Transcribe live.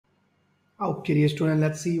Okay, dear student,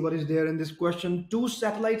 let's see what is there in this question. Two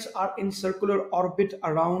satellites are in circular orbit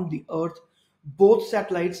around the Earth. Both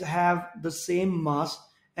satellites have the same mass,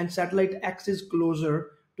 and satellite X is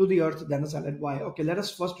closer to the Earth than the satellite Y. Okay, let us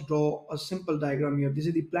first draw a simple diagram here. This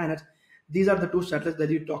is the planet. These are the two satellites that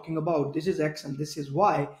you're talking about. This is X and this is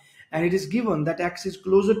Y. And it is given that X is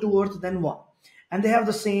closer to Earth than Y. And they have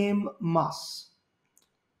the same mass.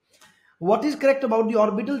 What is correct about the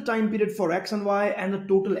orbital time period for X and Y and the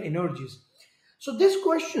total energies? So this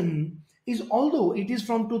question is, although it is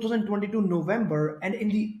from 2022 November, and in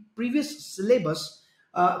the previous syllabus,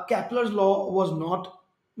 Kepler's law was not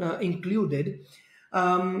included.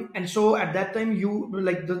 And so at that time, you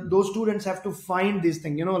like those students have to find this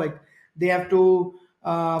thing, like they have to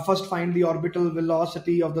first find the orbital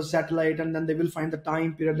velocity of the satellite, and then they will find the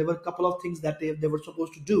time period. There were a couple of things that they were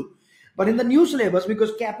supposed to do. But in the new syllabus,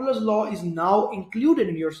 because Kepler's law is now included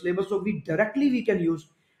in your syllabus, so we can use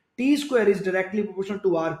t square is directly proportional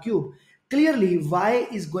to r cube. Clearly, y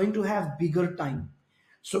is going to have bigger time.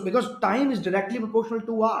 So because time is directly proportional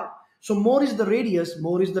to r, so more is the radius,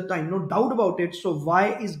 more is the time, no doubt about it. So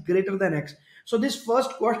y is greater than x. So this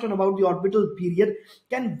first question about the orbital period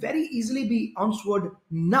can very easily be answered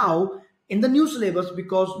now in the new syllabus,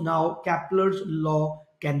 because now Kepler's law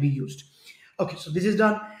can be used. Okay, so this is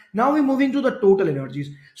done. Now we're moving to the total energies.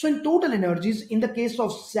 So in total energies, in the case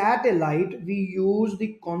of satellite, we use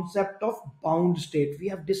the concept of bound state. We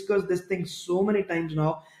have discussed this thing so many times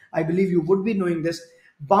now. I believe you would be knowing this.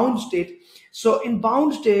 Bound state. So in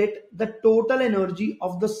bound state, the total energy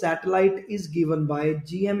of the satellite is given by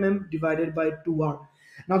GMM divided by 2R.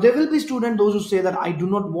 Now there will be students, those who say that I do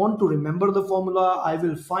not want to remember the formula. I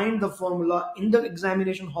will find the formula in the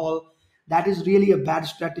examination hall. That is really a bad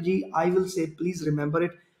strategy. I will say, please remember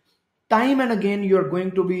it. Time and again, you're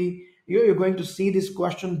going to see this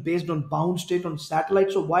question based on bound state on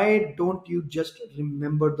satellite. So why don't you just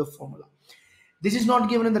remember the formula? This is not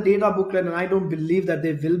given in the data booklet, and I don't believe that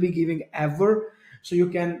they will be giving ever. So you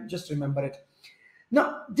can just remember it.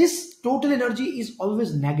 Now, this total energy is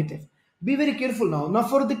always negative. Be very careful now. Now,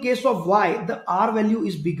 for the case of Y, the R value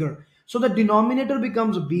is bigger. So the denominator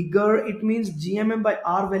becomes bigger. It means GMM by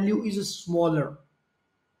R value is smaller.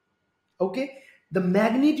 Okay. The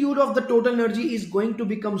magnitude of the total energy is going to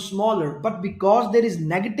become smaller, but because there is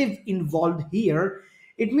negative involved here,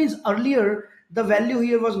 it means earlier the value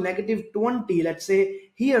here was negative 20. Let's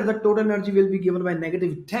say here the total energy will be given by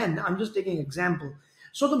negative 10. I'm just taking an example.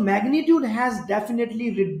 So the magnitude has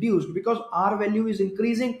definitely reduced because R value is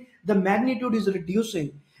increasing, the magnitude is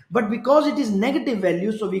reducing. But because it is negative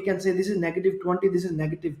value, so we can say this is negative 20, this is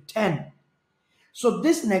negative 10. So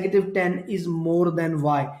this negative 10 is more than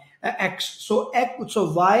x. So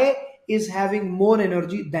y is having more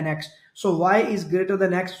energy than x. So y is greater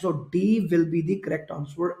than x. So D will be the correct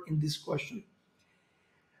answer in this question.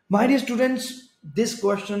 My dear students, these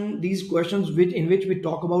questions in which we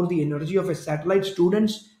talk about the energy of a satellite,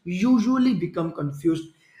 students usually become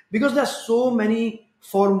confused because there are so many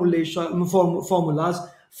formulas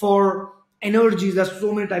for energies. There's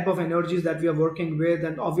so many type of energies that we are working with,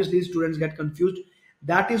 and obviously students get confused.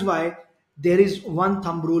 That is why there is one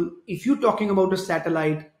thumb rule. If you're talking about a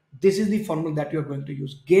satellite, this is the formula that you're going to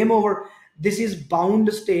use. Game over. This is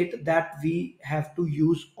bound state that we have to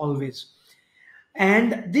use always.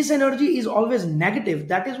 And this energy is always negative.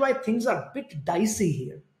 That is why things are a bit dicey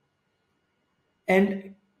here.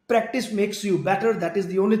 And practice makes you better. That is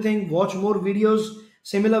the only thing. Watch more videos,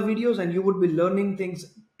 similar videos, and you would be learning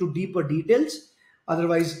things to deeper details.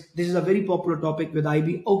 Otherwise, this is a very popular topic with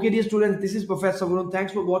IB. Okay, dear students, this is Professor Varun.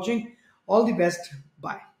 Thanks for watching. All the best.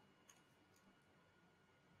 Bye.